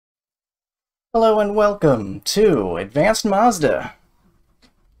Hello and welcome to Advanced Mazda.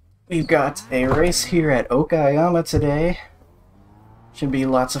 We've got a race here at Okayama today. Should be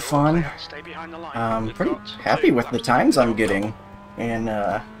lots of fun. Pretty happy with the times I'm getting in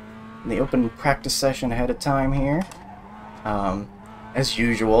the open practice session ahead of time here. As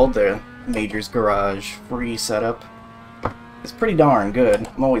usual, the Major's Garage free setup is pretty darn good.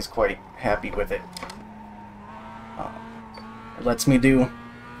 I'm always quite happy with it. It lets me do...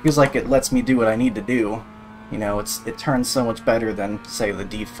 Feels like it lets me do what I need to do. You know, it turns so much better than, say, the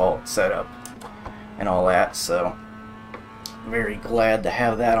default setup and all that, so very glad to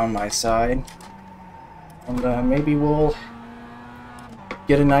have that on my side. And maybe we'll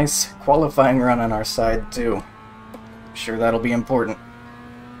get a nice qualifying run on our side, too. I'm sure that'll be important.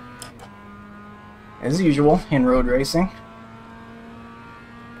 As usual, in road racing.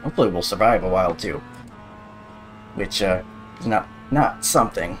 Hopefully we'll survive a while, too. Which, is not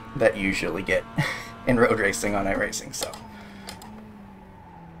something that you usually get in road racing on iRacing, so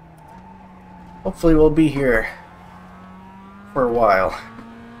hopefully we'll be here for a while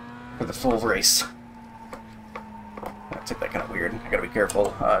for the full race. I took that kind of weird. I gotta be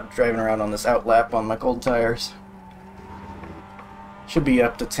careful driving around on this outlap on my cold tires. Should be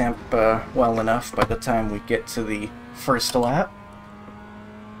up to temp well enough by the time we get to the first lap.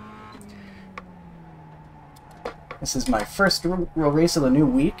 This is my first race of the new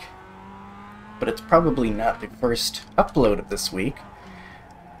week, but it's probably not the first upload of this week.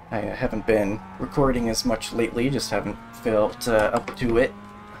 I haven't been recording as much lately, just haven't felt up to it.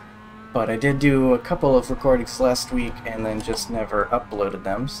 But I did do a couple of recordings last week and then just never uploaded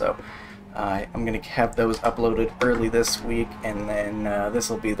them, so I'm going to have those uploaded early this week, and then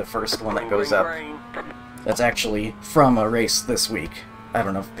this will be the first one that goes up. That's actually from a race this week. I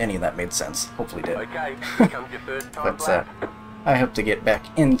don't know if any of that made sense. Hopefully it did. Okay, here comes your first time But I hope to get back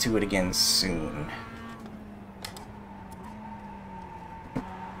into it again soon.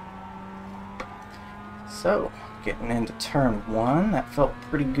 So, getting into turn 1, that felt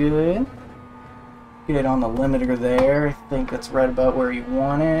pretty good. Get it on the limiter there. I think that's right about where you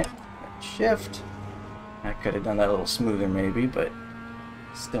want it. Shift. I could have done that a little smoother maybe, but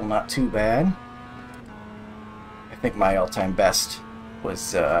still not too bad. I think my all-time best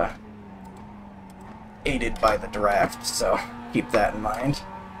was aided by the draft, so keep that in mind.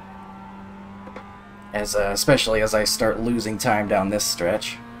 As especially as I start losing time down this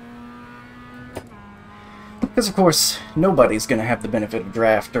stretch. Because of course, nobody's going to have the benefit of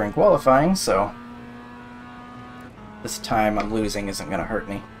draft during qualifying, so this time I'm losing isn't going to hurt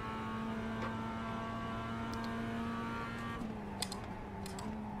me.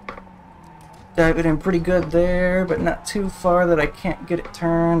 Dive it in pretty good there, but not too far that I can't get it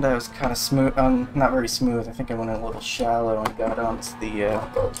turned. I was kind of smooth, not very smooth. I think I went a little shallow and got onto the,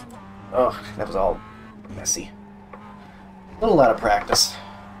 oh, that was all messy. A little out of practice.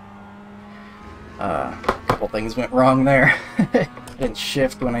 A couple things went wrong there. I didn't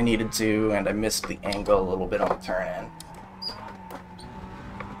shift when I needed to, and I missed the angle a little bit on the turn in.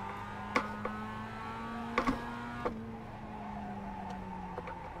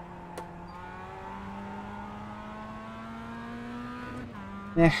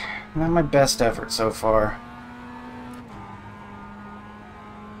 Not my best effort so far.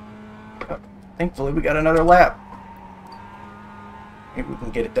 Oh, thankfully we got another lap. Maybe we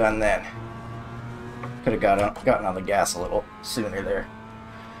can get it done then. Could have gotten on the gas a little sooner there.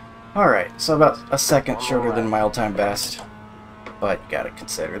 Alright, so about a second shorter than my all-time best. But you gotta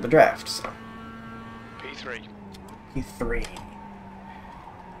consider the draft, so. P3. P3.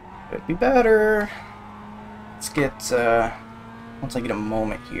 Could be better. Let's get, once I get a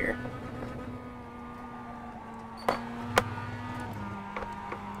moment here.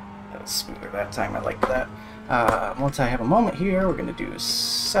 That was smoother that time, I like that. Once I have a moment here, we're going to do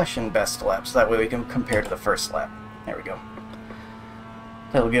session best lap, so that way we can compare to the first lap. There we go.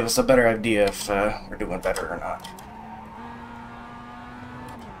 That'll give us a better idea if we're doing better or not.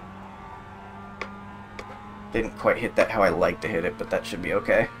 Didn't quite hit that how I like to hit it, but that should be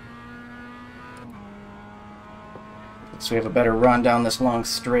okay. So we have a better run down this long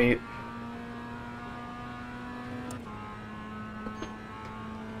straight.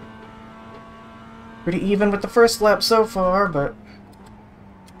 Pretty even with the first lap so far, but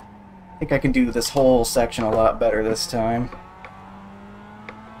I think I can do this whole section a lot better this time.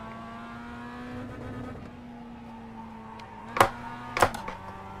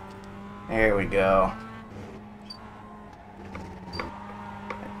 There we go.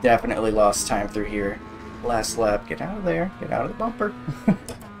 I definitely lost time through here. Last lap, get out of there, get out of the bumper.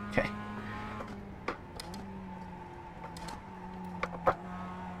 Okay.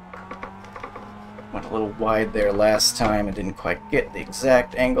 Went a little wide there last time and didn't quite get the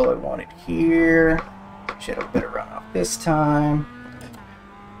exact angle I wanted here. Should have a better runoff this time.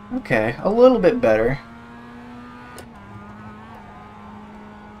 Okay, a little bit better.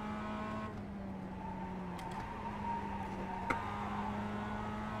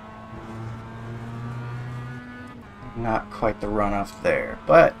 Not quite the runoff there,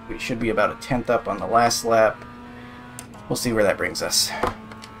 but we should be about a tenth up on the last lap. We'll see where that brings us.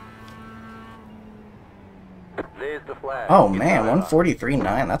 There's the flag. Oh man,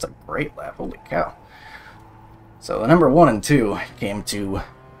 143.9. That's a great lap. Holy cow. So the number 1 and 2 came to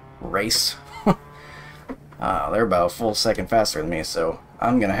race. They're about a full second faster than me, so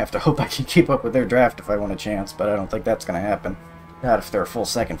I'm going to have to hope I can keep up with their draft if I want a chance, but I don't think that's going to happen. Not if they're a full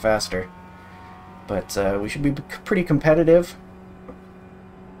second faster. But we should be pretty competitive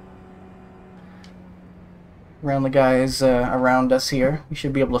around the guys around us here. We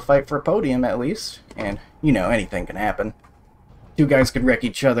should be able to fight for a podium at least. And, you know, anything can happen. Two guys could wreck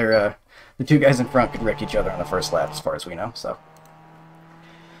each other. The two guys in front could wreck each other on the first lap, as far as we know. So.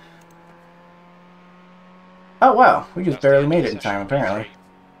 Oh, wow. We just barely made it in time, apparently.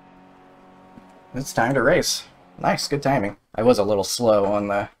 It's time to race. Nice. Good timing. I was a little slow on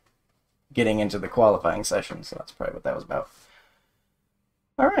the getting into the qualifying session, so that's probably what that was about.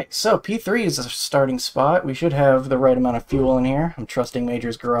 Alright, so P3 is the starting spot. We should have the right amount of fuel in here. I'm trusting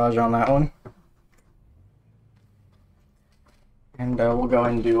Major's Garage on that one. And we'll go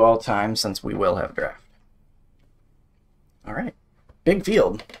and do all time since we will have draft. Alright, big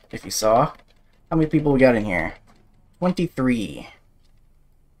field, if you saw. How many people we got in here? 23.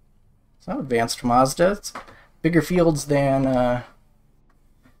 So advanced Mazda. It's bigger fields than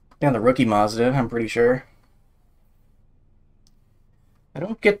the rookie Mazda, I'm pretty sure. I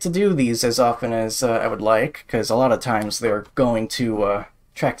don't get to do these as often as I would like, because a lot of times they're going to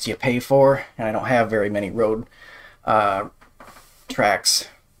tracks you pay for, and I don't have very many road tracks,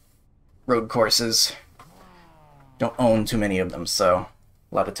 road courses. Don't own too many of them, so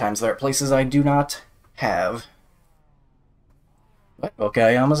a lot of times they're at places I do not have. But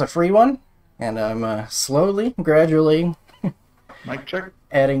Okayama's a free one, and I'm slowly, gradually Mic check.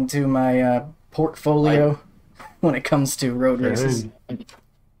 adding to my portfolio when it comes to road races.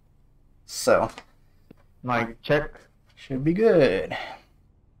 So, Mic check. should be good.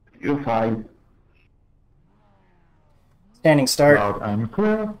 You're fine. Standing start, Loud and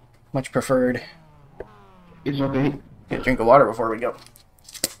clear. much preferred. It's okay. Get a drink of water before we go.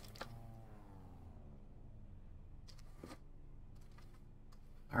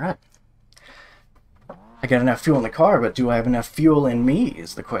 Alright. I got enough fuel in the car, but do I have enough fuel in me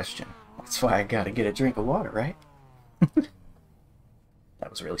is the question. That's why I gotta get a drink of water, right? That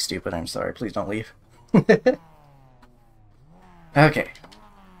was really stupid, I'm sorry. Please don't leave. Okay.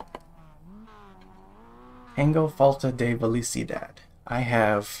 Tengo falta de velocidad. I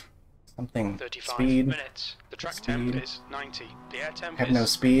have something 35 speed. minutes. The track temp is 90. The air temp Have is no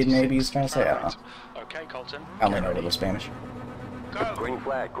speed, maybe he's trying to say. I don't know. Okay, Colton. I only know a little Spanish. Go. Green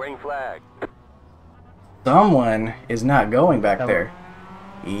flag, green flag. Someone is not going back there.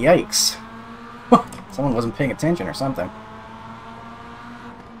 Yikes. Someone wasn't paying attention or something.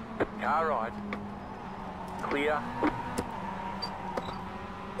 Car right. Clear.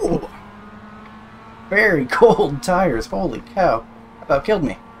 Ooh. Very cold tires. Holy cow. About killed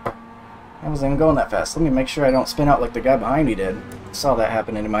me. I wasn't even going that fast. Let me make sure I don't spin out like the guy behind me did. Saw that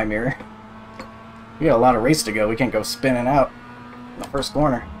happen in my mirror. We got a lot of race to go. We can't go spinning out in the first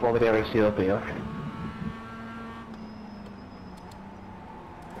corner. Wat weer is heel veel.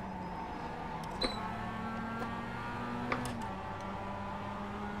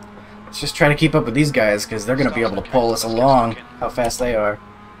 Let's just try to keep up with these guys, because they're going to be able to pull us along how fast they are.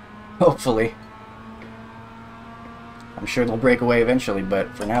 Hopefully. I'm sure they'll break away eventually,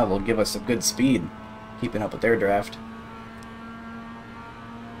 but for now they'll give us a good speed, keeping up with their draft.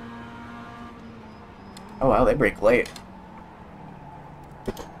 Oh wow, they break late.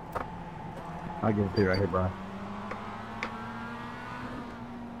 I'll give it to you right here, bro.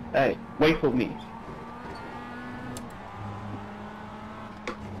 Hey, wait for me.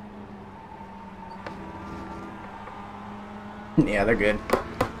 Yeah, they're good.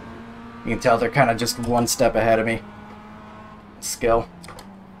 You can tell they're kind of just one step ahead of me. Skill.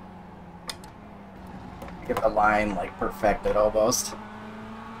 Get the line, like, perfected almost.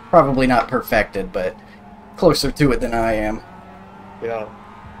 Probably not perfected, but closer to it than I am. Yeah.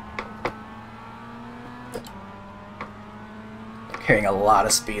 Carrying a lot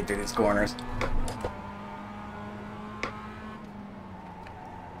of speed through these corners.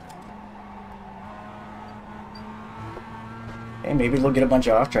 Hey, maybe we'll get a bunch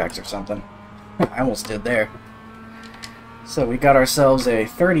of off tracks or something. I almost did there. So we got ourselves a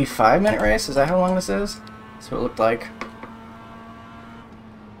 35-minute race. Is that how long this is? That's what it looked like.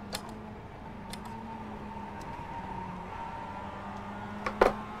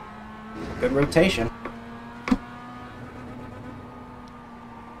 Good rotation.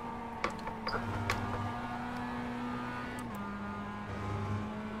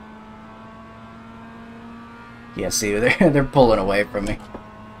 Yeah, see, they're pulling away from me.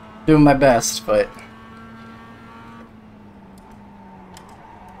 Doing my best, but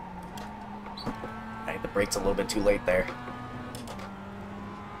I hit the brakes a little bit too late there.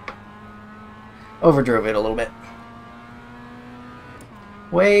 Overdrove it a little bit.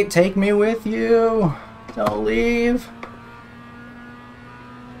 Wait, take me with you. Don't leave.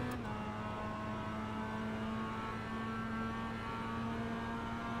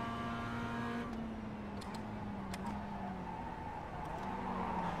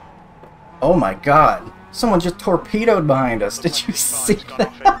 Oh my god. Someone just torpedoed behind us. Did you see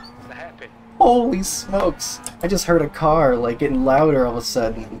that? Holy smokes. I just heard a car like getting louder all of a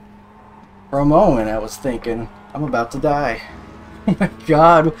sudden. For a moment I was thinking, I'm about to die. Oh my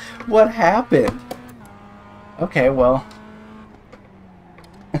god, what happened? Okay, well.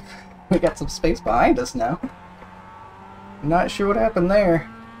 We got some space behind us now. I'm not sure what happened there.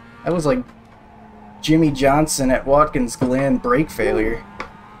 That was like Jimmy Johnson at Watkins Glen brake failure.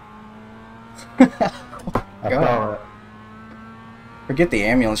 Oh, God. Forget the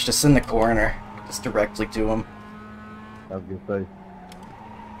ambulance, just in the corner. Just directly to him. I was gonna say.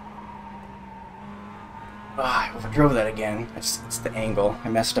 Ah, I overdrove that again. It's the angle. I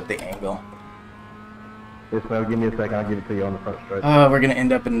messed up the angle. Yes, ma'am. Give me a second. I'll give it to you on the front straight. Oh, we're gonna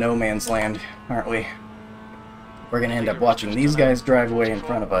end up in no man's land, aren't we? We're gonna end up watching these guys drive away in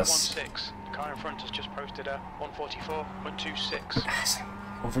front of us. The car in front has just posted a 144.26.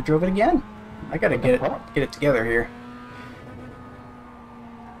 Overdrove it again. I gotta get it together here.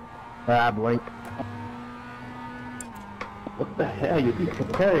 Ah, Blake. What the hell you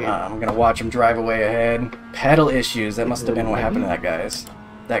carrying? I'm gonna watch him drive away ahead. Pedal issues. That must have been what happened to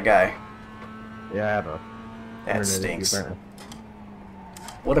that guy. Yeah, I have a. That stinks.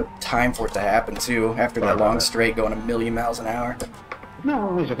 What a time for it to happen too. After that long straight going a million miles an hour.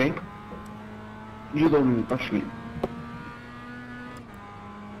 No, it's okay. You don't push me.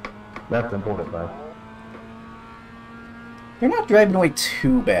 That's important, though. They're not driving away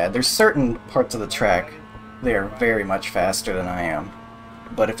too bad. There's certain parts of the track they are very much faster than I am.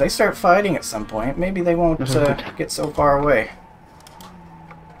 But if they start fighting at some point, maybe they won't get so far away.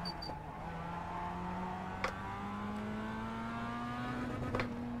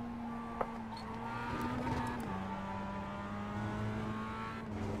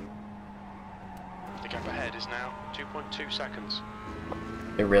 The gap ahead is now 2.2 seconds.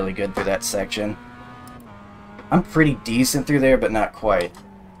 They're really good through that section. I'm pretty decent through there, but not quite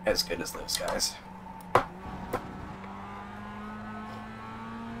as good as those guys.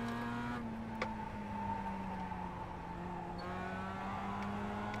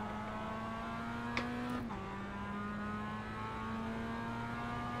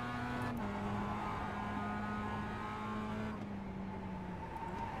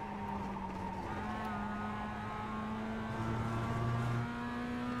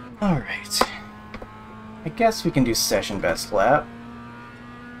 Alright. I guess we can do session best lap.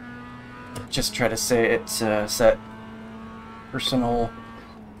 Just try to say it set personal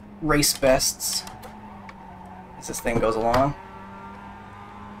race bests as this thing goes along.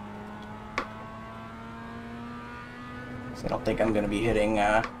 So I don't think I'm going to be hitting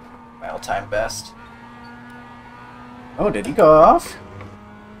my all-time best. Oh, did he go off?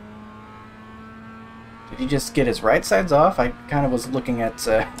 Did he just get his right sides off? I kind of was looking at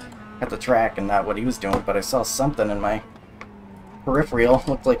the track and not what he was doing, but I saw something in my peripheral.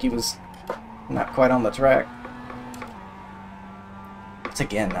 Looked like he was not quite on the track. It's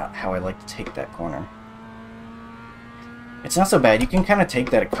again not how I like to take that corner. It's not so bad. You can kind of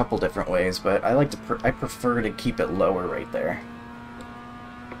take that a couple different ways, but I like to I prefer to keep it lower right there.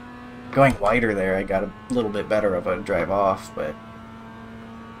 Going wider there, I got a little bit better of a drive off, but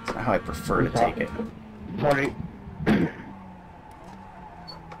it's not how I prefer to take it. Sorry.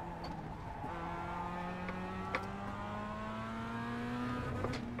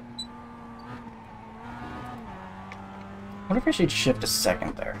 I wonder if I should shift a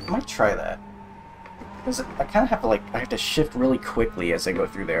second there. I might try that. Because I kind of have to, like, I have to shift really quickly as I go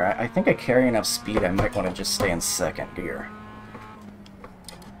through there. I think I carry enough speed I might want to just stay in second gear.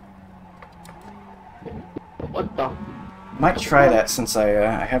 What the? Might try that since I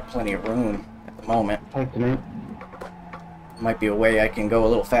have plenty of room at the moment. Thanks, man. Might be a way I can go a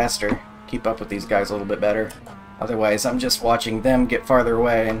little faster. keep up with these guys a little bit better. Otherwise, I'm just watching them get farther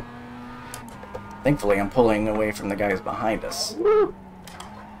away, and thankfully I'm pulling away from the guys behind us. Woo.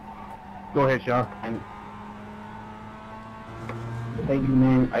 Go ahead, Sean. Thank you,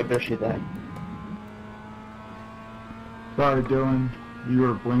 man. I appreciate that. Sorry, Dylan. You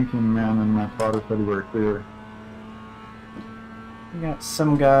were blinking, man, and my father said you were clear. We got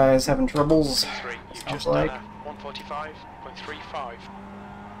some guys having troubles. Three. You've Sounds just like. done a 145.35.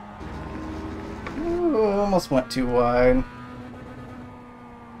 Ooh, almost went too wide.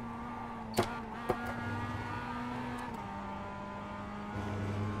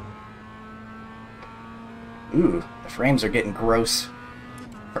 Ooh, the frames are getting gross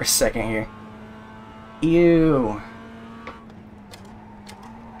for a second here. Ew.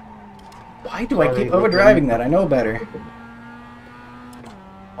 Why do I keep overdriving that? I know better.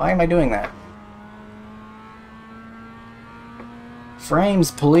 Why am I doing that?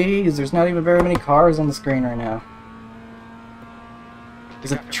 Frames, please! There's not even very many cars on the screen right now.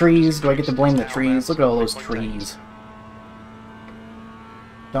 Is it trees? Do I get to blame the trees? Look at all those trees.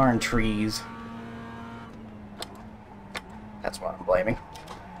 Darn trees. That's what I'm blaming.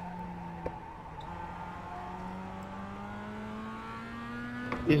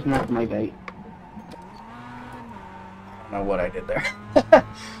 It's not my bait. I don't know what I did there.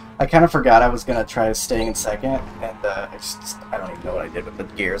 I kind of forgot I was going to try staying in second, and I don't even know what I did with the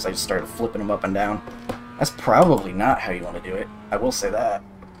gears. I just started flipping them up and down. That's probably not how you want to do it. I will say that.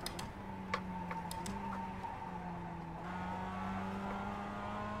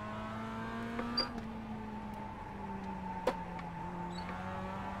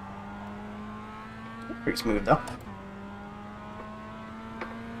 Pretty smooth, though.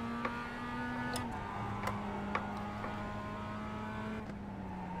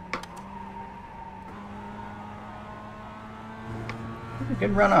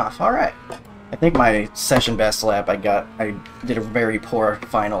 Good runoff. All right. I think my session best lap I did a very poor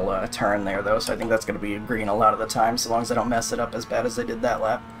final turn there, though, so I think that's going to be a green a lot of the time, so long as I don't mess it up as bad as I did that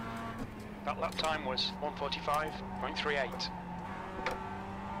lap. That lap time was 145.38.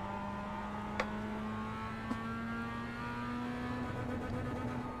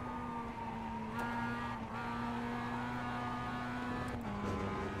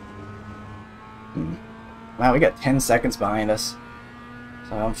 Wow, we got 10 seconds behind us.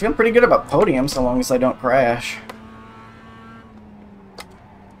 So I'm feeling pretty good about podium so long as I don't crash.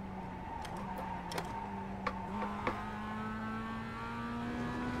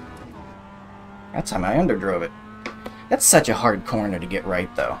 That time I underdrove it. That's such a hard corner to get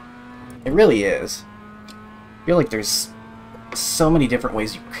right, though. It really is. I feel like there's so many different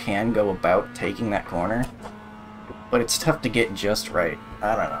ways you can go about taking that corner, but it's tough to get just right.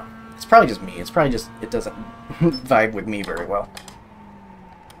 I don't know. It's probably just me. It's probably just it doesn't vibe with me very well.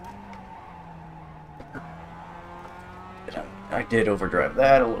 I did overdrive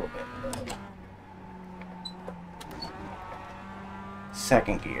that a little bit.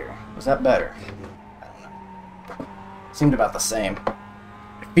 Second gear. Was that better? I don't know. Seemed about the same.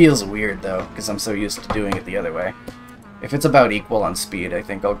 It feels weird, though, because I'm so used to doing it the other way. If it's about equal on speed, I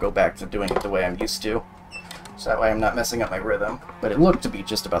think I'll go back to doing it the way I'm used to. So that way I'm not messing up my rhythm. But it looked to be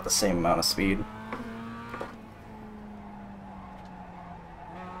just about the same amount of speed.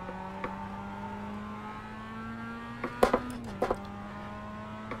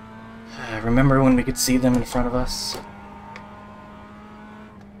 Remember when we could see them in front of us?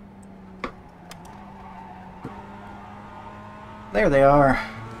 There they are.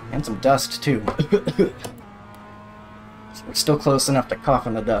 And some dust, too. We're still close enough to cough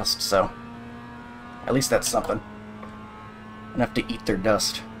in the dust, so at least that's something. Enough to eat their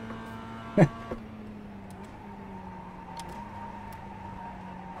dust. Your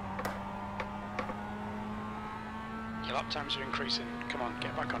lap times are increasing. Come on,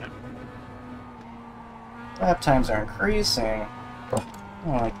 get back on it. Lap times are increasing. I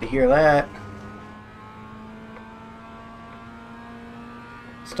don't like to hear that.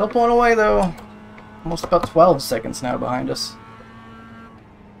 Still pulling away, though. Almost about 12 seconds now behind us.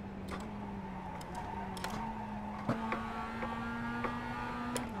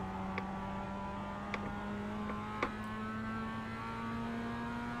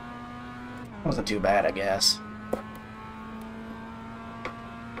 Wasn't too bad, I guess.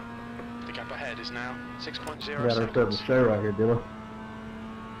 The gap ahead is now 6.0 You got ourselves seconds. a show right here, Dylan.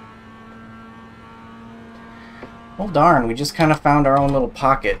 Well, darn, we just kind of found our own little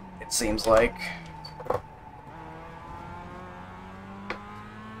pocket, it seems like. I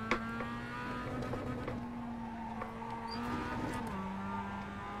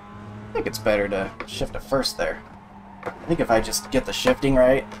think it's better to shift to first there. I think if I just get the shifting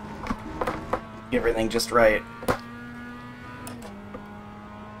right, everything just right.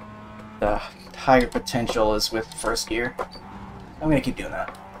 The higher potential is with first gear. I'm gonna keep doing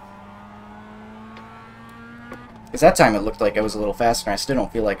that. Because that time it looked like I was a little faster, and I still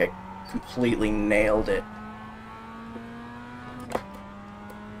don't feel like I completely nailed it.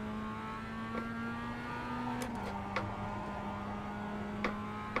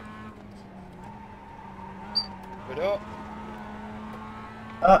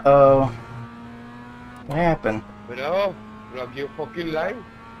 Uh-oh. What happened? Grab your fucking line.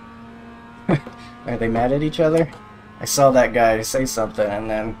 Are they mad at each other? I saw that guy say something and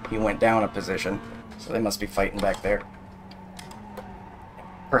then he went down a position. So they must be fighting back there.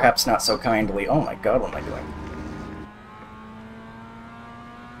 Perhaps not so kindly. Oh my god, what am I doing?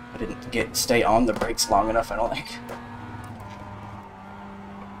 I didn't stay on the brakes long enough, I don't think.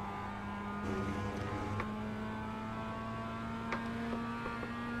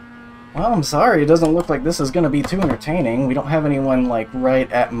 Well, I'm sorry, it doesn't look like this is going to be too entertaining. We don't have anyone, like, right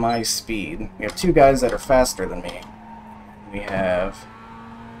at my speed. We have two guys that are faster than me. We have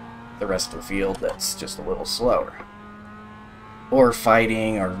the rest of the field that's just a little slower. Or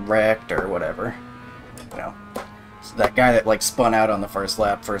fighting, or wrecked, or whatever. You know. So that guy that, like, spun out on the first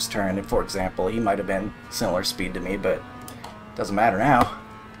lap, first turn, for example, he might have been similar speed to me, but it doesn't matter now.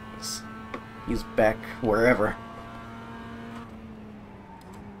 He's back wherever.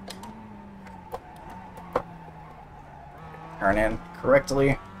 Turn in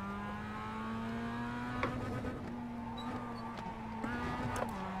correctly.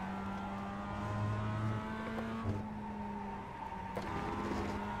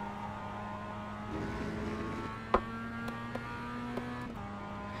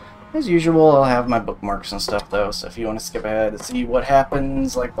 As usual, I'll have my bookmarks and stuff though, so if you want to skip ahead and see what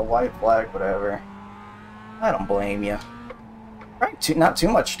happens, like the white flag, whatever, I don't blame you. Right, not too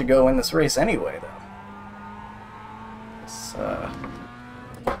much to go in this race anyway, though.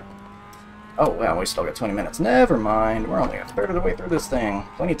 Oh, wow, we still got 20 minutes. Never mind, we're only a third of the way through this thing.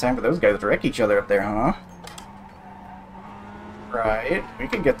 Plenty of time for those guys to wreck each other up there, huh? Right, we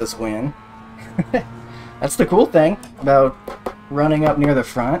could get this win. That's the cool thing about running up near the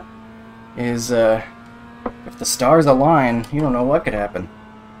front, is if the stars align, you don't know what could happen.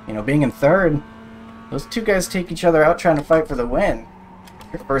 You know, being in third, those two guys take each other out trying to fight for the win.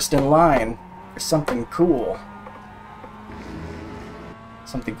 You're first in line for something cool.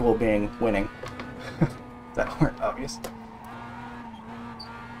 Something cool being winning. That weren't obvious.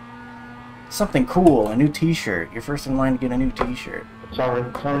 Something cool, a new t-shirt. You're first in line to get a new t-shirt. Sorry.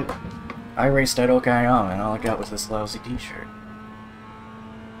 I raced at Okayama and all I got was this lousy t-shirt.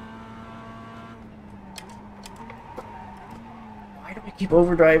 Why do we keep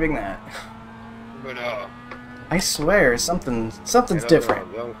overdriving that? I swear, something's different.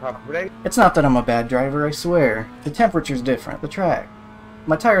 It's not that I'm a bad driver, I swear. The temperature's different, the track.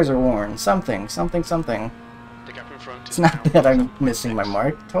 My tires are worn, something. The gap in front It's not that I'm missing my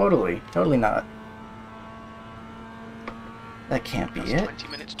mark. Totally not. That can't be it. 20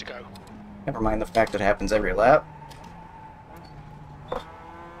 minutes to go. Never mind the fact it happens every lap.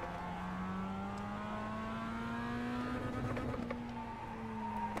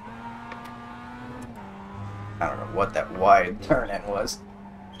 I don't know what that wide turn-in was.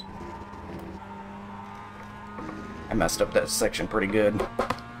 I messed up that section pretty good.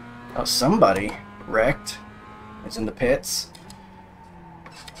 Oh, somebody wrecked. It's in the pits.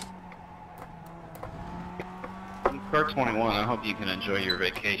 Car 21, I hope you can enjoy your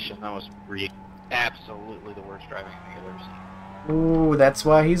vacation. That was absolutely the worst driving I think I've ever seen. Ooh, that's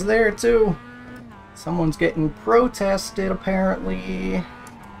why he's there too. Someone's getting protested apparently.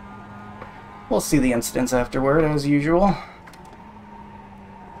 We'll see the incidents afterward as usual.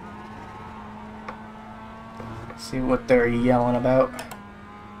 See what they're yelling about.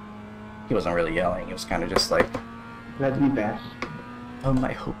 He wasn't really yelling, he was kind of just like, Let me pass.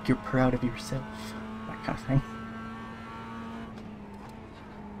 I hope you're proud of yourself. That kind of thing.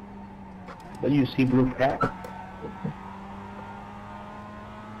 But you see blue flag?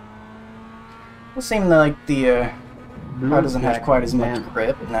 It seemed like the car doesn't have flag, quite as much man.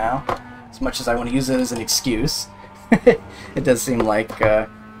 grip now. As much as I want to use it as an excuse. It does seem like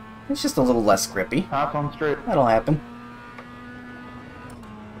it's just a little less grippy. Hop on straight. That'll happen.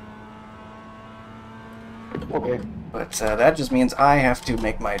 Okay. But that just means I have to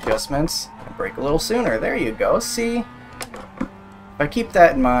make my adjustments and brake a little sooner. There you go. See? If I keep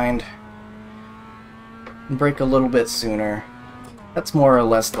that in mind and brake a little bit sooner, that's more or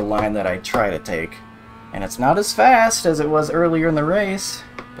less the line that I try to take. And it's not as fast as it was earlier in the race,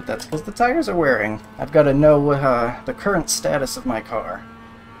 but that's because the tires are wearing. I've got to know the current status of my car.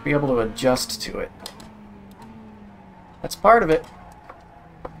 be able to adjust to it. That's part of it.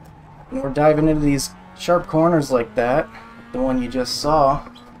 When we're diving into these sharp corners like that, the one you just saw,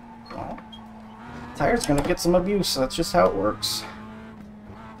 well, the tire's gonna get some abuse. That's just how it works.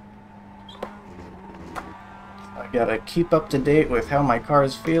 I gotta keep up to date with how my car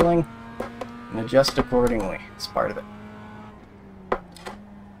is feeling and adjust accordingly. It's part of it. I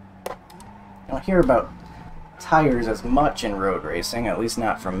don't hear about tires as much in road racing, at least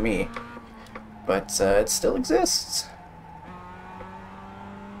not from me, but it still exists.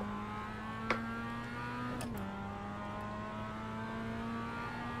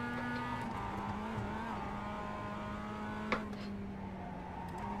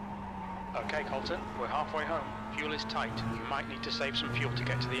 Okay, Colton, we're halfway home. Fuel is tight. You might need to save some fuel to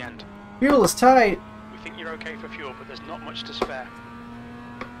get to the end. Fuel is tight! We think you're okay for fuel, but there's not much to spare.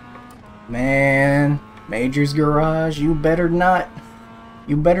 Man, Major's Garage, you better not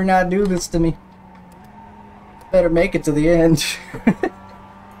do this to me. Better make it to the end.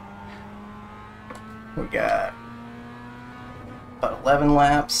 We got about 11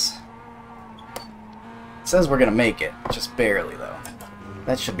 laps. It says we're gonna make it, just barely though.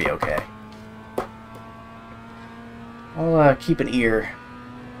 That should be okay. I'll keep an ear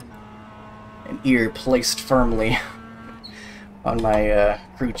placed firmly on my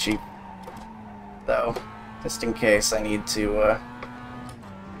crew chief, though, just in case I need to,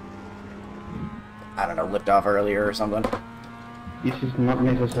 I don't know, lift off earlier or something. This is not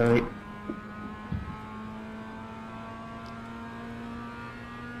necessary.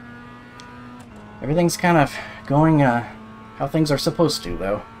 Everything's kind of going how things are supposed to,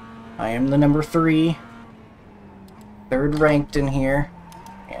 though. I am the number 3, third ranked in here,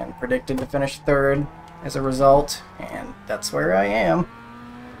 and predicted to finish 3rd as a result, and that's where I am.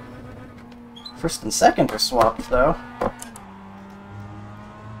 1st and 2nd are swapped, though.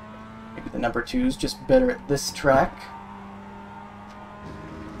 Maybe the number 2's just better at this track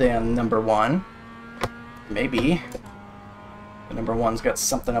than number 1. Maybe. The number 1's got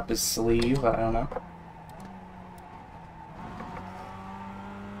something up his sleeve, I don't know.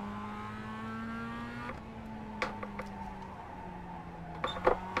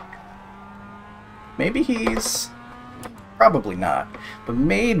 Maybe he's... probably not. But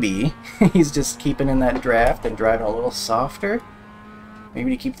maybe he's just keeping in that draft and driving a little softer. Maybe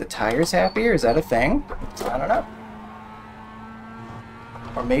to keep the tires happier? Is that a thing? I don't know.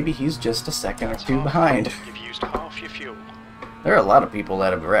 Or maybe he's just a second or two behind. You've used half your fuel. There are a lot of people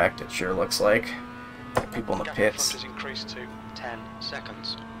that have wrecked, it sure looks like. People in the Gap in front pits. has increased to 10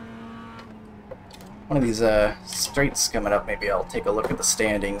 seconds. One of these straights coming up, maybe I'll take a look at the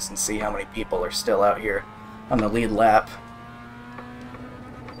standings and see how many people are still out here on the lead lap.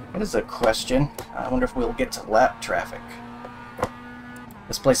 That is a question. I wonder if we'll get to lap traffic.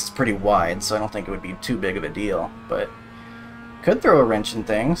 This place is pretty wide, so I don't think it would be too big of a deal, but could throw a wrench in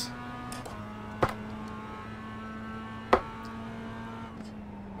things.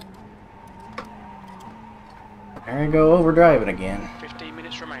 There I go, overdriving again. 15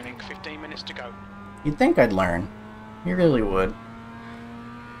 minutes remaining, 15 minutes to go. You'd think I'd learn. You really would.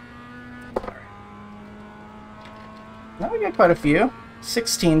 Alright. Now we got quite a few.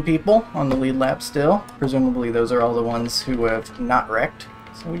 16 people on the lead lap still. Presumably those are all the ones who have not wrecked.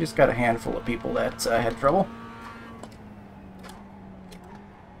 So we just got a handful of people that had trouble.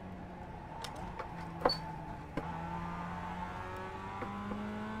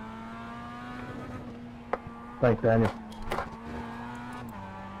 Thanks, Daniel.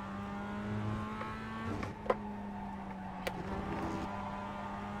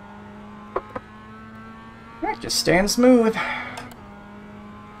 Alright, just staying smooth.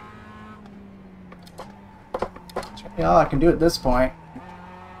 That's all I can do at this point.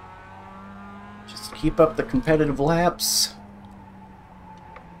 Just keep up the competitive laps.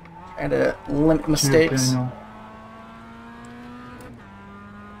 Try to limit mistakes. Daniel.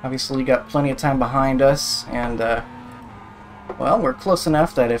 Obviously, you got plenty of time behind us, and well, we're close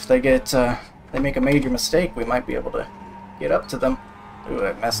enough that if they they make a major mistake, we might be able to get up to them. Ooh,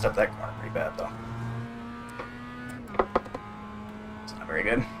 I messed up that corner pretty bad, though. It's not very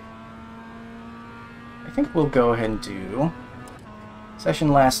good. I think we'll go ahead and do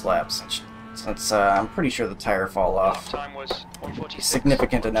session last lap, since I'm pretty sure the tire fall Lap off time was 1:46.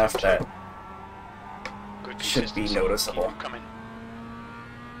 significant enough that Good should be consistency. noticeable. Keep coming.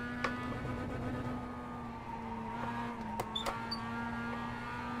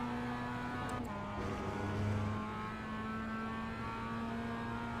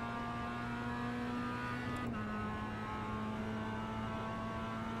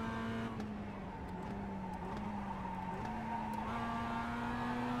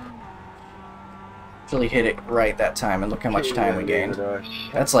 Actually hit it right that time, and look how much time we gained. Oh,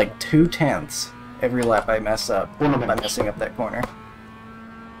 That's like 2/10 every lap I mess up One by minute. messing up that corner.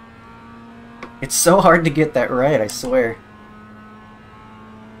 It's so hard to get that right, I swear.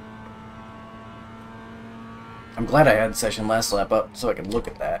 I'm glad I had session last lap up so I could look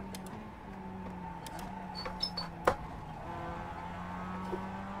at that.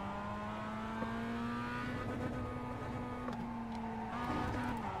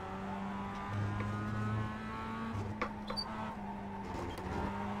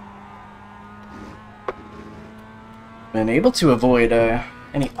 Been able to avoid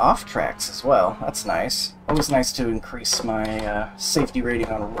any off tracks as well. That's nice. Always nice to increase my safety rating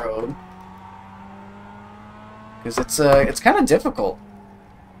on road, because it's kind of difficult.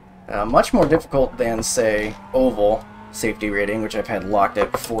 Much more difficult than, say, oval safety rating, which I've had locked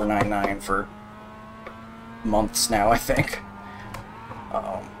at 499 for months now, I think.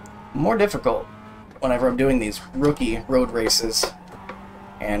 More difficult whenever I'm doing these rookie road races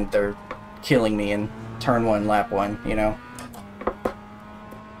and they're killing me in turn 1, lap 1, you know?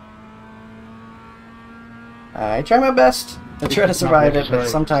 I try my best to try to survive it, but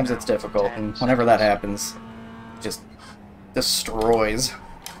sometimes it's difficult, and whenever that happens, it just destroys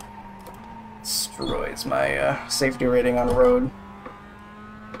my safety rating on the road.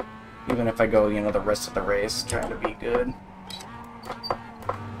 Even if I go, you know, the rest of the race trying to be good.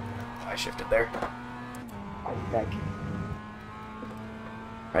 I shifted there. Thank you.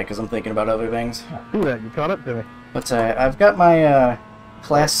 Right, because I'm thinking about other things. Do that. You caught up to me. But I've got my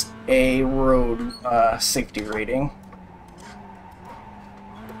Class A road safety rating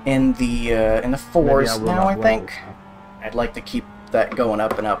in the fours now, I think. I'd like to keep that going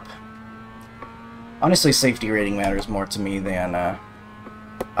up and up. Honestly, safety rating matters more to me than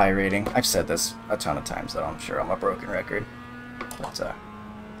I rating. I've said this a ton of times, though. I'm sure I'm a broken record. But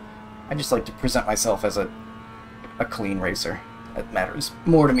I just like to present myself as a clean racer. That matters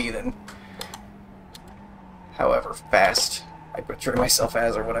more to me than however fast I portray myself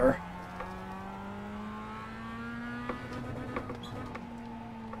as or whatever.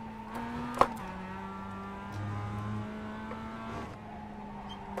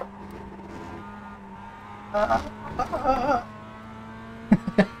 I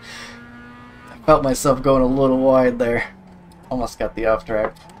felt myself going a little wide there. Almost got the off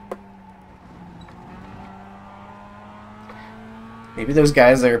track. Maybe those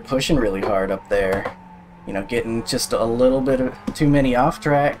guys that are pushing really hard up there, you know, getting just a little bit of too many off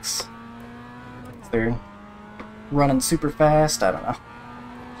tracks. They're running super fast. I don't know.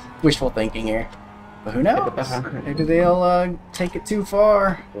 Wishful thinking here. But who knows? Maybe they'll take it too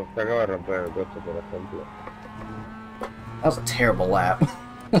far. That was a terrible lap.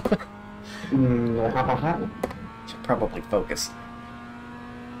 Should probably focus.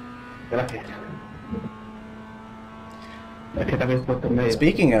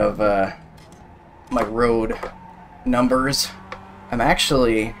 Speaking of my road numbers, I'm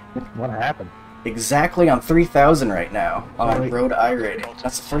actually What happened? exactly on 3,000 right now on road iRating.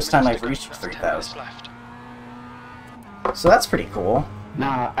 That's the first time I've reached 3,000. So that's pretty cool.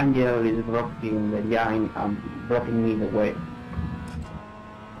 Nah, Angelo is blocking the line. Blocking me the way.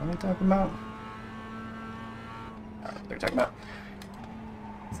 What are they talking about? I don't know what they're talking about.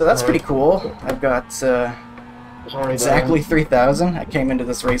 So that's pretty cool. I've got exactly 3,000. I came into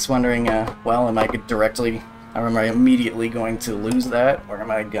this race wondering, well, am I immediately going to lose that, or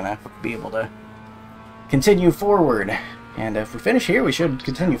am I gonna be able to continue forward? And if we finish here, we should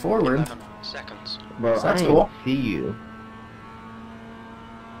continue forward. 11 seconds. Bro, So that's I cool. see you.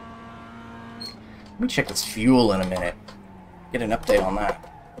 Let me check this fuel in a minute. Get an update on that.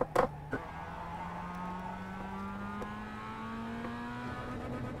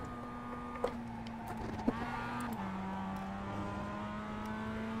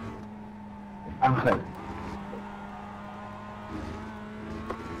 Angel.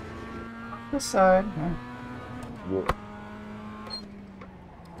 This side.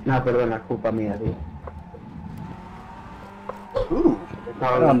 No, perdona, culpa mía, tío. Ooh,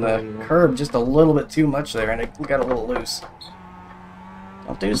 got on the curb just a little bit too much there, and it got a little loose.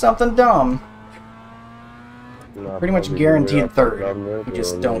 Don't do something dumb. Pretty much guaranteed third. We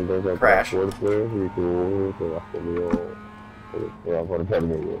just don't crash. No.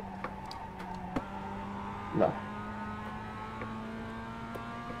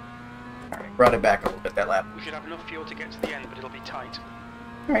 Alright, brought it back a little bit that lap. We should have enough fuel to get to the end, but it'll be tight.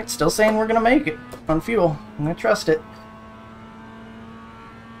 Alright, still saying we're gonna make it on fuel. I'm gonna trust it.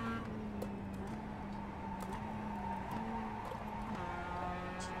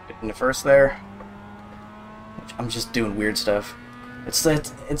 Getting the first there. I'm just doing weird stuff. It's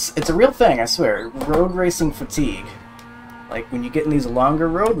a real thing, I swear. Road racing fatigue. Like, when you get in these longer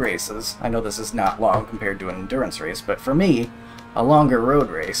road races, I know this is not long compared to an endurance race, but for me, a longer road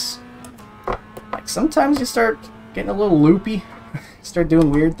race, like, sometimes you start getting a little loopy, start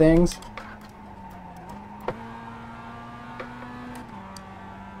doing weird things.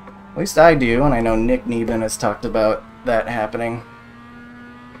 At least I do, and I know Nick Neben has talked about that happening.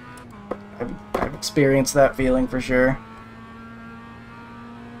 I've experienced that feeling for sure.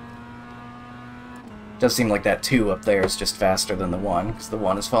 Does seem like that 2 up there is just faster than the 1, because the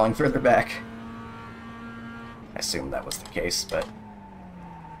 1 is falling further back. I assume that was the case, but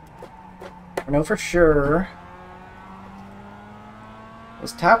I know for sure.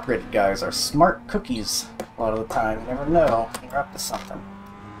 Those top-rated guys are smart cookies a lot of the time. You never know. They're up to something.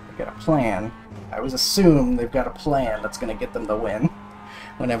 They've got a plan. I always assume they've got a plan that's going to get them the win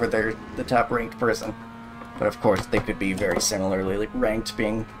whenever they're the top-ranked person. But of course, they could be very similarly like, ranked,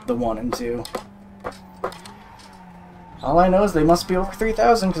 being the 1 and 2. All I know is they must be over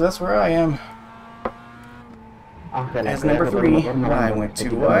 3,000, because that's where I am. As number 3, I went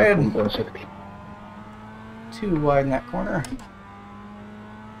too wide. Too wide in that corner.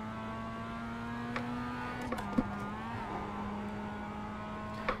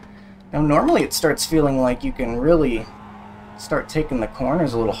 Now, normally it starts feeling like you can really start taking the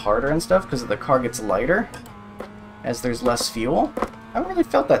corners a little harder and stuff, because the car gets lighter as there's less fuel. I haven't really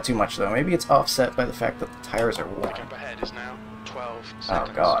felt that too much, though. Maybe it's offset by the fact that the tires are warm. The gap ahead is now 12 seconds.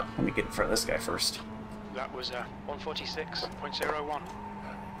 Oh god, let me get in front of this guy first. That was 146.01.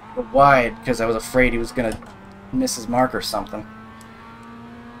 Wide, because I was afraid he was going to miss his mark or something.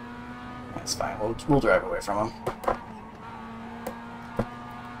 That's fine, we'll drive away from him.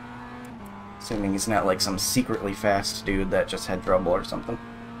 Assuming he's not like some secretly fast dude that just had trouble or something.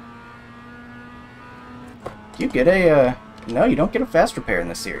 Do you get a, no, you don't get a fast repair in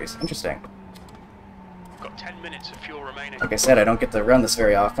this series. Interesting. Got 10 minutes of fuel remaining. Like I said, I don't get to run this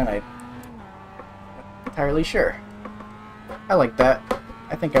very often. I'm entirely sure. I like that.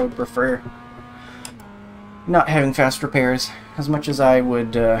 I think I would prefer not having fast repairs as much as I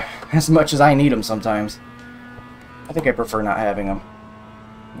would, as much as I need them sometimes. I think I prefer not having them.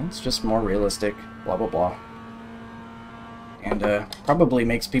 It's just more realistic, blah blah blah. And probably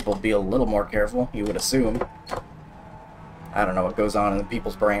makes people be a little more careful, you would assume. I don't know what goes on in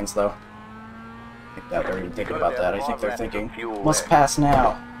people's brains, though. I think that they're even thinking about that. I think they're thinking, must pass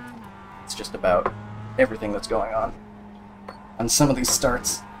now. It's just about everything that's going on some of these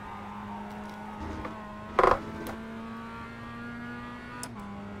starts.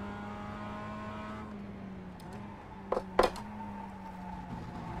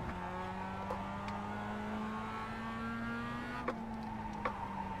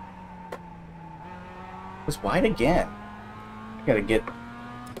 It was wide again. I gotta get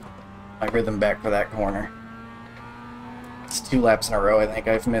my rhythm back for that corner. It's 2 laps in a row. I think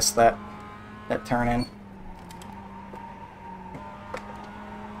I've missed that turn in.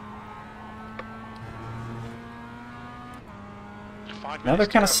 Another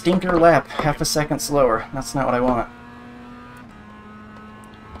kind of stinker lap, half a second slower. That's not what I want.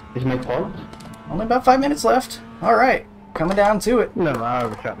 Is my fault? Only about 5 minutes left. Alright, coming down to it. No, I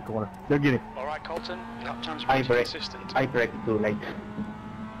overshot the corner. They're getting. All right, Colton. Lap time's I pretty brake. consistent. I braked too late.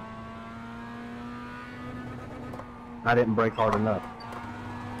 I didn't brake hard enough.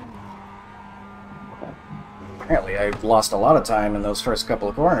 Apparently I've lost a lot of time in those first couple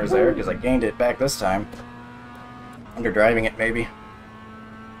of corners there, because I gained it back this time. Underdriving it, maybe.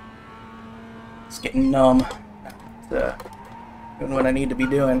 It's getting numb. Doing what I need to be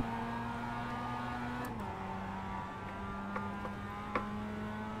doing.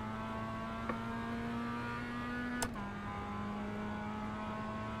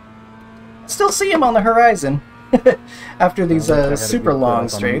 Still see him on the horizon. After these super long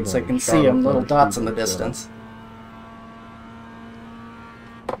straights, I can see him, little dots in the distance.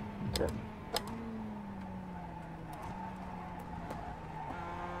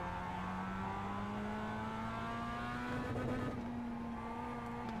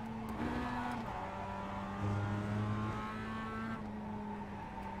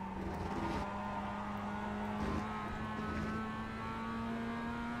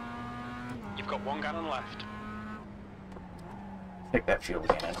 You've got 1 gallon left. Pick that fuel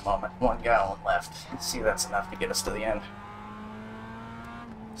again in a moment. 1 gallon left. Let's see if that's enough to get us to the end.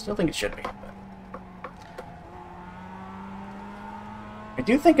 Still think it should be, but I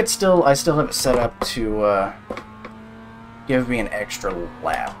do think it's still. I still have it set up to give me an extra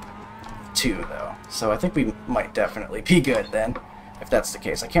lap, 2 though. So I think we might definitely be good then, if that's the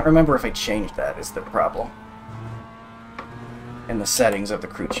case. I can't remember if I changed that. Is the problem? in the settings of the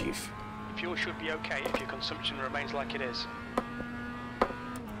crew chief. Fuel should be okay if your consumption remains like it is.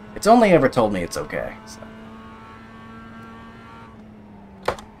 It's only ever told me it's okay. So.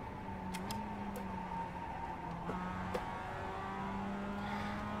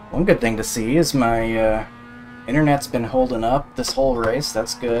 One good thing to see is my internet's been holding up this whole race.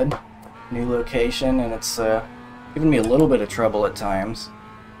 That's good. New location, and it's given me a little bit of trouble at times.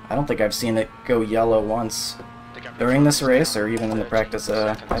 I don't think I've seen it go yellow once during this race, or even in the practice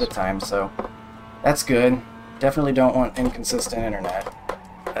at a time, so that's good. Definitely don't want inconsistent internet.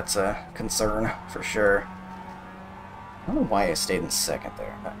 That's a concern for sure. I don't know why I stayed in second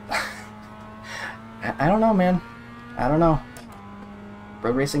there. I don't know, man. I don't know.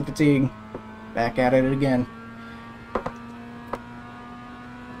 Road racing fatigue. Back at it again.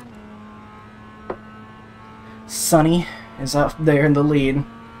 Sonny is up there in the lead.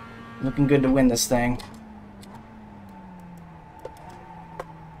 Looking good to win this thing.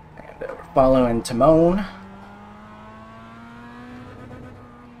 And we're following Timon.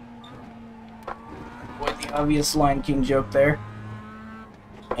 Avoid the obvious Lion King joke there.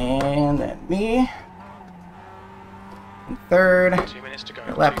 And then me. In third. 2 minutes to go.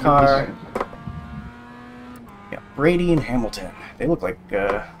 Lap car. Yeah, Brady and Hamilton. They look like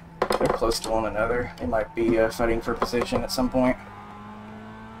they're close to one another. They might be fighting for position at some point.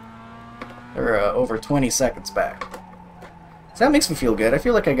 They're over 20 seconds back. So that makes me feel good. I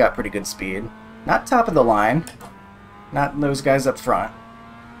feel like I got pretty good speed. Not top of the line. Not those guys up front.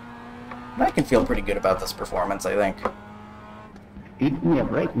 But I can feel pretty good about this performance, I think. Give me a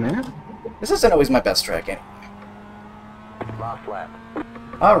break, man. This isn't always my best track anyway. Last lap.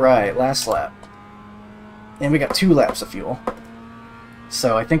 Alright, last lap. And we got 2 laps of fuel.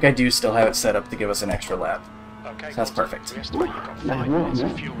 So I think I do still have it set up to give us an extra lap. Okay, So that's Colton, perfect. we estimate you've got 5 minutes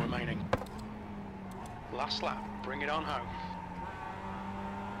of fuel remaining. Last lap, bring it on home.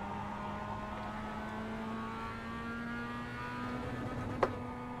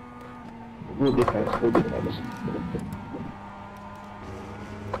 We'll be fast, we'll be fast.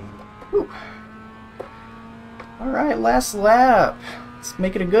 Alright, last lap. Let's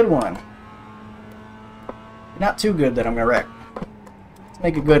make it a good one. Not too good that I'm gonna wreck. Let's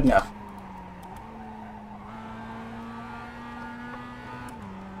make it good enough.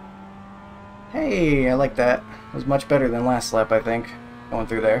 Hey, I like that. It was much better than last lap, I think, going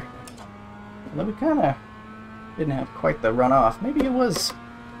through there. Although we kind of didn't have quite the run off. Maybe it was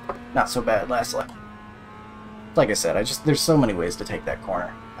not so bad last lap. Like I said, there's so many ways to take that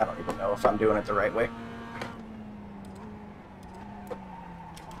corner. I don't even know if I'm doing it the right way.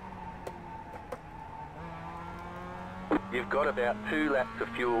 You've got about 2 laps of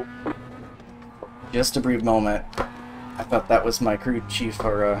fuel. Just a brief moment. I thought that was my crew chief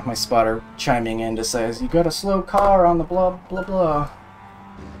or my spotter chiming in to say, "You got a slow car on the blah blah blah."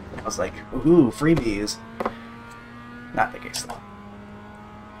 I was like, "Ooh, freebies." Not the case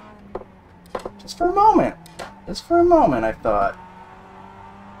though. Just for a moment. Just for a moment, I thought.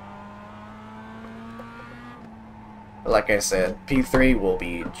 But like I said, P3 will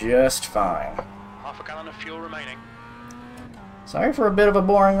be just fine. Half a gallon of fuel remaining. Sorry for a bit of a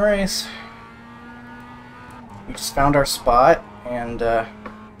boring race. We just found our spot, and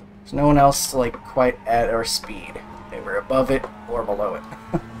there's no one else like quite at our speed. They were above it or below it.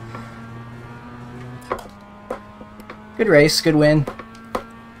 Good race, good win.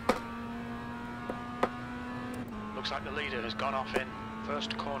 Looks like the leader has gone off in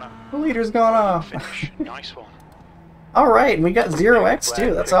first corner. The leader's gone off. Finish. Nice one. Alright, and we got 0x Flag,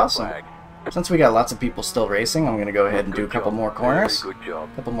 too, that's check awesome. flag. Since we got lots of people still racing, I'm going to go ahead and do a Good couple job. more corners. Very good job.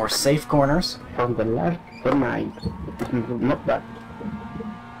 A couple more safe corners. From the left to right. Not bad.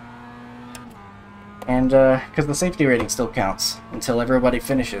 And, because the safety rating still counts until everybody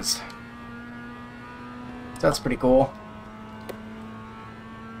finishes. So that's pretty cool.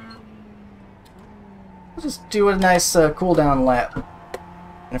 We'll just do a nice cooldown lap.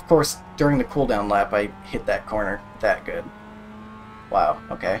 And of course, during the cooldown lap, I hit that corner that good. Wow,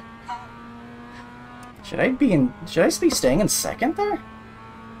 okay. Should I be staying in second there?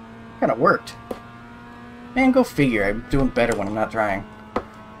 Kinda worked. Man, go figure. I'm doing better when I'm not trying.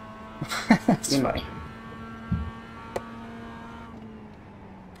 That's funny.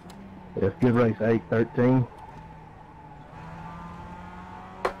 Yes, good race, 8-13.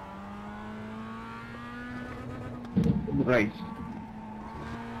 Good race.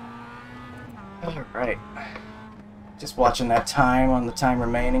 Alright. Just watching that time on the time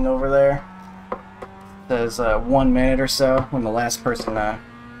remaining over there. Says 1 minute or so when the last person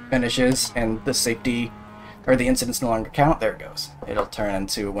finishes and the safety or the incidents no longer count. There it goes. It'll turn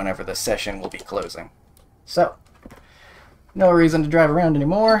into whenever the session will be closing. So, No reason to drive around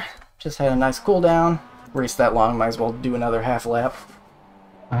anymore. Just had a nice cool down. Race that long, might as well do another half lap.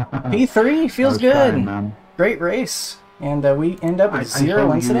 P3 feels good. Trying, man. Great race. And we end up with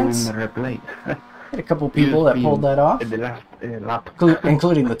 0 incidents. In the replay. Had a couple people that pulled that off, At the last lap.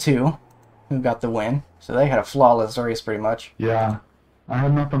 including the 2 who got the win. So they had a flawless race pretty much. Yeah. I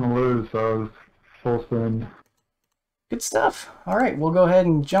had nothing to lose, so I was full spin. Good stuff. Alright, we'll go ahead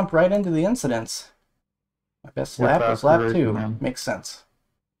and jump right into the incidents. My best You're lap was fast lap racing, 2. man. Makes sense.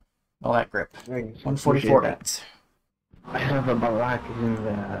 All that grip. Thanks. 144 Appreciate that. bits. I have a bad luck in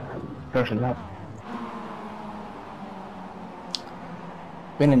the first lap.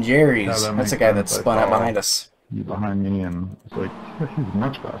 Ben and Jerry's. Yeah, that That's makes the guy that sense. I spun up saw behind us. you behind me, and it's like, he's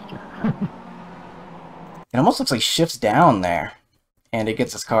much faster. It almost looks like shifts down there. And it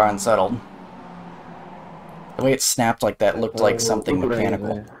gets his car unsettled. The way it snapped like that looked like something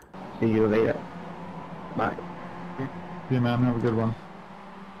mechanical. See you later. Bye. Yeah, man, have a good one.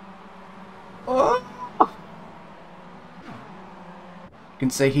 Oh! You can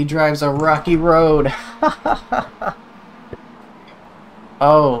say he drives a rocky road.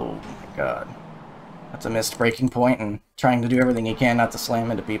 Oh my god. That's a missed braking point and trying to do everything he can not to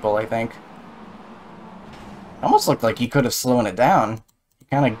slam into people, I think. Almost looked like he could have slowed it down. He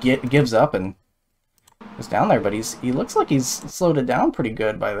kind of gives up and goes down there, but he looks like he's slowed it down pretty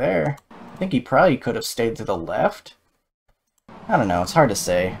good by there. I think he probably could have stayed to the left. I don't know, it's hard to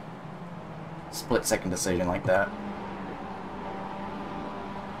say. Split-second decision like that.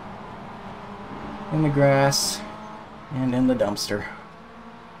 In the grass and in the dumpster.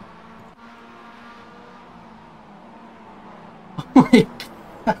 Oh my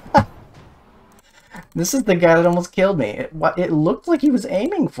god. This is the guy that almost killed me. It looked like he was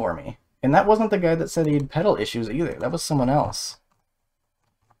aiming for me. And that wasn't the guy that said he had pedal issues either. That was someone else.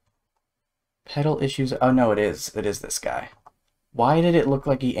 Pedal issues. Oh no, it is. It is this guy. Why did it look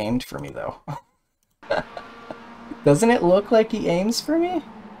like he aimed for me though? Doesn't it look like he aims for me?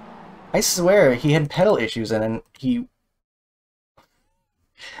 I swear he had pedal issues and then he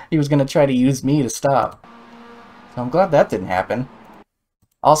was gonna try to use me to stop. So I'm glad that didn't happen.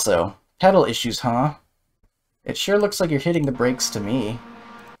 Also, pedal issues, huh? It sure looks like you're hitting the brakes to me.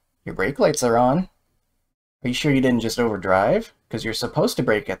 Your brake lights are on. Are you sure you didn't just overdrive? Because you're supposed to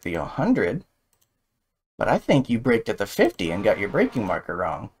brake at the 100. But I think you braked at the 50 and got your braking marker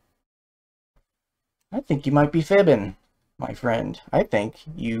wrong. I think you might be fibbing, my friend. I think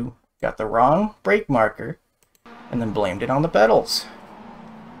you got the wrong brake marker and then blamed it on the pedals.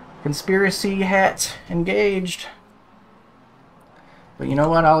 Conspiracy hat engaged. But you know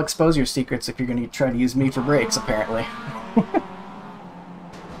what? I'll expose your secrets if you're going to try to use me for brakes, apparently.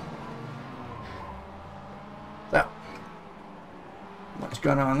 So, what's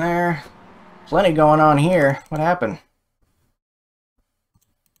going on there? Plenty going on here. What happened?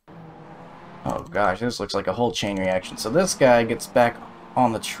 Oh gosh, this looks like a whole chain reaction. So this guy gets back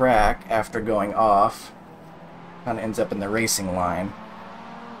on the track after going off. Kind of ends up in the racing line.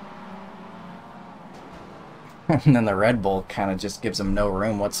 And then the Red Bull kind of just gives him no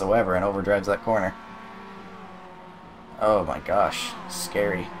room whatsoever and overdrives that corner. Oh my gosh,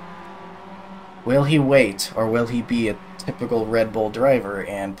 scary. Will he wait, or will he be a typical Red Bull driver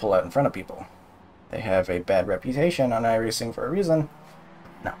and pull out in front of people? They have a bad reputation on iRacing for a reason.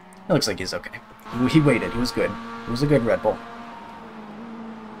 No, it looks like he's okay. He waited, he was good. He was a good Red Bull.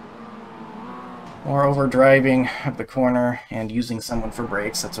 More overdriving at the corner and using someone for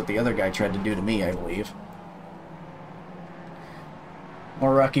brakes. That's what the other guy tried to do to me, I believe.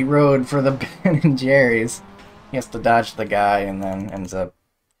 More rocky road for the Ben and Jerry's. He has to dodge the guy and then ends up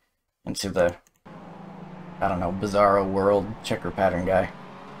into the, I don't know, Bizarro World checker pattern guy.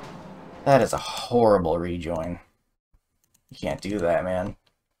 That is a horrible rejoin. You can't do that, man.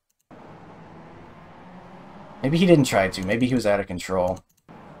 Maybe he didn't try to. Maybe he was out of control.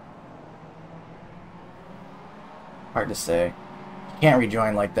 Hard to say. You can't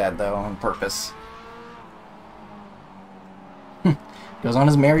rejoin like that, though, on purpose. Goes on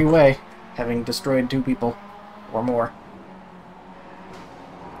his merry way, having destroyed 2 people. Or more.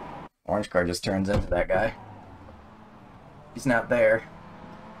 Orange car just turns into that guy. He's not there.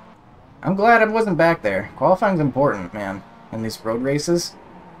 I'm glad I wasn't back there. Qualifying's important, man, in these road races.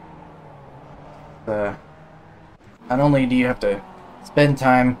 Not only do you have to spend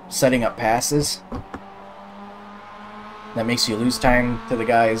time setting up passes, that makes you lose time to the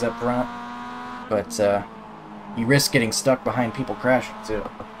guys up front, but you risk getting stuck behind people crashing, too.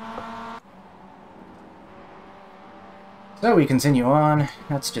 So we continue on.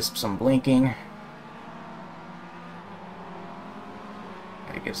 That's just some blinking.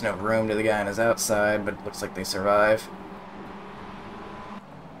 It gives no room to the guy on his outside, but it looks like they survive.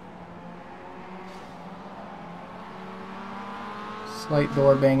 Slight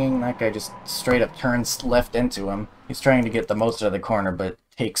door banging. That guy just straight up turns left into him. He's trying to get the most out of the corner, but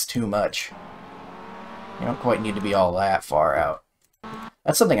takes too much. You don't quite need to be all that far out.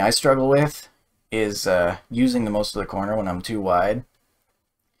 That's something I struggle with, is using the most of the corner when I'm too wide.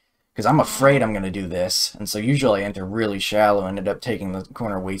 Because I'm afraid I'm going to do this, and so usually I enter really shallow and end up taking the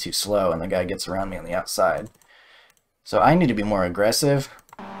corner way too slow, and the guy gets around me on the outside. So I need to be more aggressive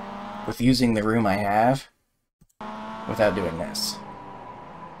with using the room I have without doing this.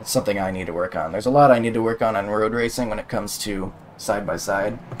 It's something I need to work on. There's a lot I need to work on road racing when it comes to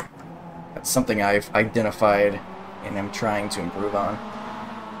side-by-side. That's something I've identified and am trying to improve on.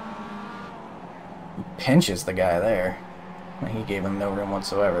 He pinches the guy there. He gave him no room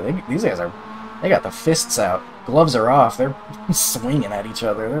whatsoever. These guys they got the fists out. Gloves are off. They're swinging at each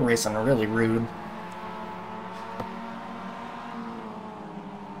other. They're racing really rude.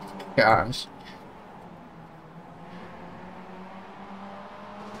 Gosh.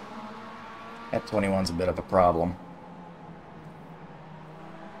 That 21's a bit of a problem.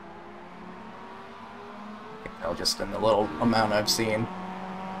 Well, just in the little amount I've seen.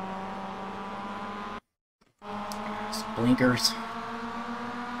 Blinkers.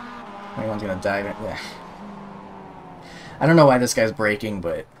 Anyone's gonna dive in. Yeah. I don't know why this guy's braking,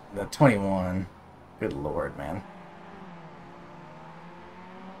 but the 21. Good lord, man.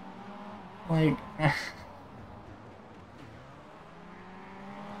 Like.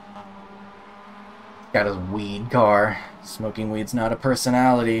 Got his weed car. Smoking weed's not a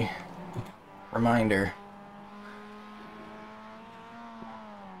personality. Reminder.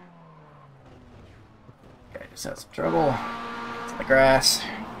 Guy just had some trouble. It's in the grass.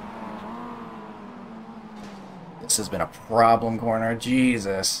 This has been a problem corner.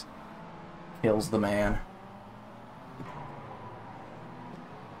 Jesus. Kills the man.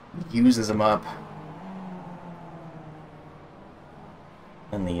 Uses him up.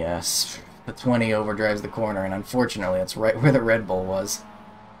 And the 20 overdrives the corner, and unfortunately it's right where the Red Bull was.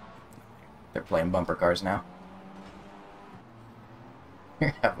 They're playing bumper cars now.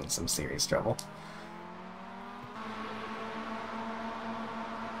 You're having some serious trouble.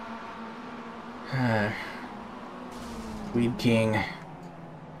 Weed King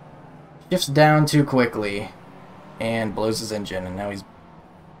shifts down too quickly and blows his engine, and now he's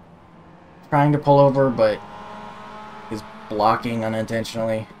trying to pull over, but is blocking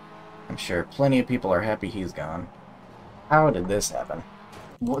unintentionally. I'm sure plenty of people are happy he's gone. How did this happen?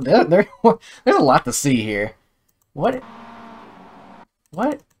 Well, there's a lot to see here. What?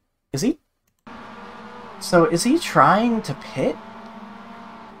 What? Is he? So, is he trying to pit?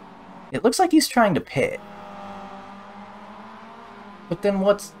 It looks like he's trying to pit. But then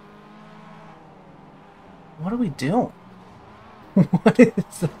what are we doing? What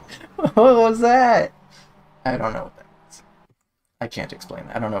was that? I don't know what that is. I can't explain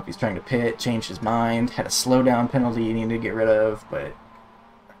that. I don't know if he's trying to pit, change his mind, had a slowdown penalty he needed to get rid of, but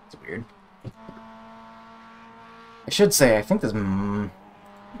it's weird. I should say, I think this...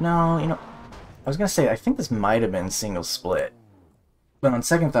 No, you know... I was going to say, I think this might have been single split. But on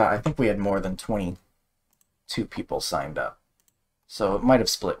second thought, I think we had more than 22 people signed up. So it might have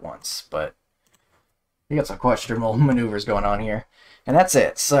split once, but... we got some questionable maneuvers going on here. And that's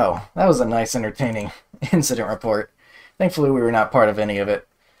it. So, that was a nice, entertaining incident report. Thankfully, we were not part of any of it.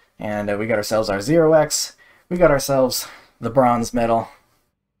 And we got ourselves our 0x. We got ourselves the bronze medal.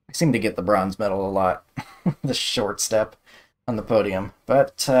 I seem to get the bronze medal a lot. The short step on the podium.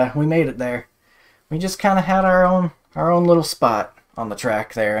 But we made it there. We just kind of had our own little spot on the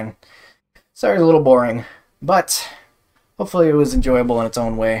track there. And sorry, a little boring. But hopefully it was enjoyable in its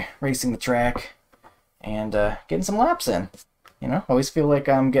own way. Racing the track. And getting some laps in. You know, always feel like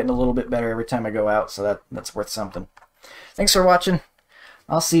I'm getting a little bit better every time I go out, so that's worth something. Thanks for watching.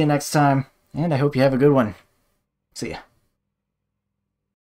 I'll see you next time, and I hope you have a good one. See ya.